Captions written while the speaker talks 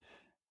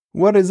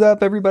What is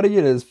up, everybody?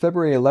 It is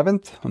February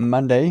 11th,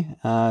 Monday,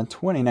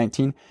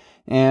 2019.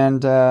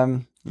 And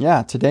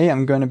yeah, today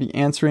I'm going to be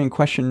answering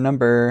question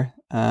number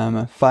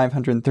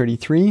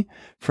 533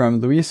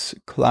 from Luis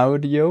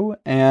Claudio.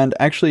 And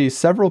actually,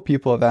 several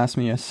people have asked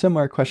me a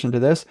similar question to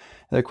this.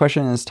 The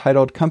question is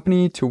titled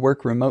Company to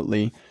Work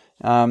Remotely.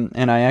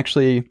 And I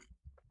actually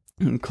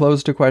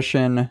closed a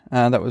question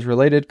that was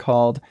related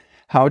called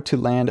How to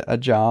Land a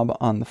Job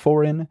on the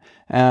Foreign.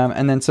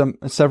 And then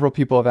several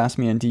people have asked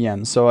me in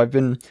DMs. So I've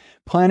been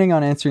planning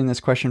on answering this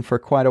question for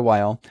quite a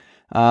while.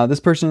 This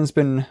person has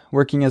been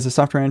working as a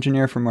software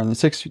engineer for more than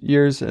 6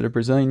 years at a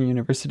Brazilian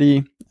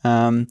university,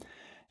 and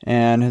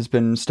has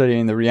been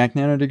studying the React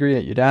Nano degree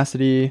at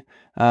Udacity.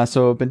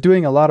 So I've been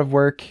doing a lot of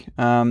work.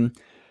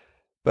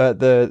 But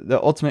the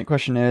ultimate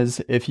question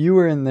is, if you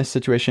were in this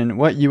situation,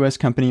 what US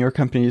company or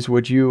companies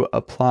would you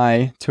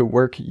apply to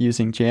work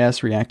using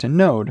JS, React, and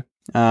Node?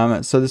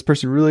 So this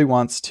person really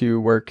wants to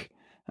work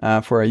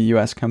for a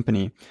US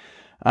company.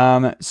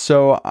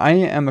 So I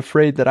am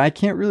afraid that I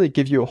can't really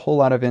give you a whole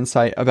lot of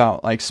insight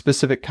about like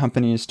specific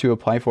companies to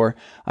apply for.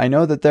 I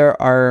know that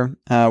there are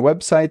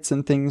websites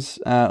and things,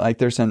 like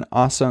there's an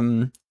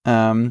awesome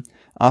list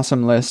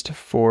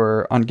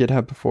on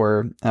GitHub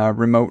for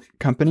remote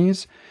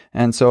companies.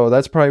 And so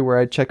that's probably where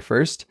I'd check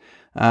first.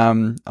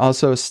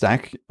 Also,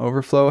 Stack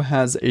Overflow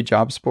has a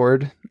jobs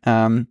board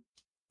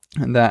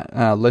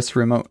that lists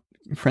remote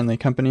friendly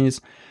companies.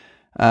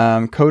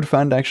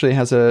 CodeFund actually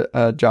has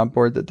a job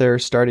board that they're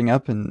starting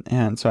up,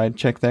 and so I'd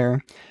check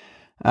there.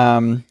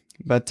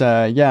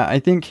 Yeah, I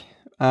think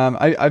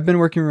I've been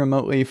working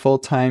remotely full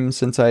time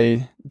since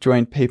I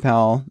joined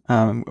PayPal,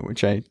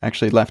 which I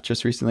actually left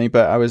just recently,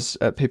 but I was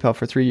at PayPal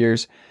for 3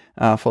 years,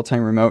 full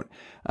time remote.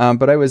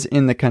 But I was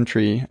in the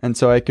country, and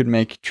so I could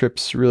make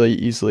trips really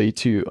easily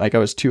I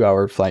was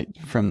 2-hour flight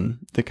from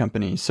the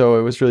company. So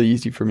it was really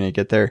easy for me to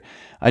get there.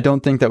 I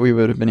don't think that we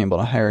would have been able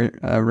to hire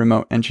a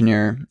remote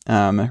engineer,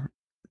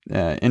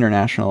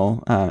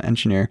 international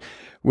engineer,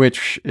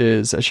 which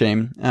is a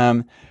shame.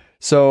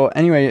 So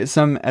anyway,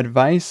 some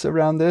advice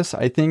around this.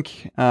 I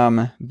think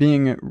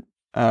being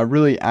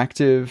really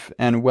active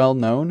and well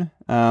known,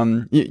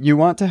 you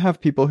want to have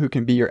people who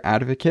can be your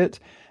advocate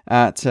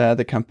at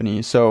the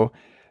company. So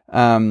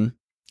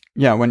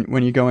yeah,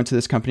 when you go into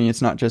this company,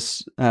 it's not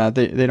just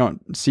they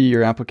don't see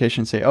your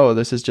application and say, oh,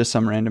 this is just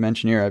some random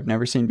engineer I've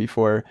never seen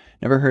before,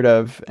 never heard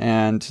of,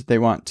 and they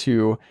want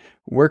to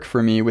work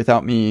for me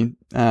without me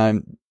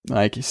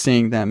like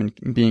seeing them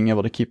and being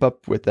able to keep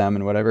up with them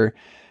and whatever.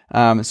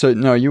 So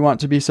no, you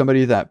want to be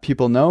somebody that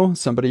people know,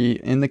 somebody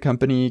in the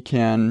company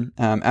can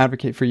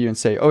advocate for you and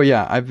say, oh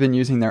yeah, I've been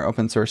using their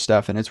open source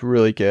stuff and it's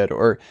really good.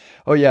 Or,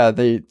 oh yeah,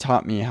 they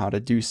taught me how to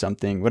do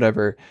something,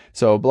 whatever.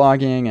 So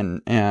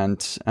blogging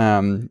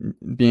and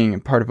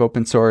being part of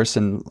open source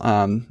and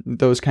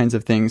those kinds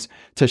of things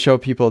to show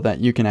people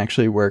that you can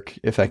actually work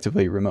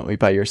effectively remotely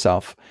by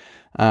yourself.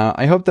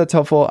 I hope that's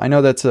helpful. I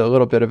know that's a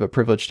little bit of a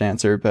privileged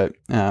answer, but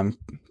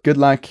good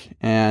luck,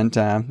 and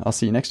I'll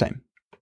see you next time.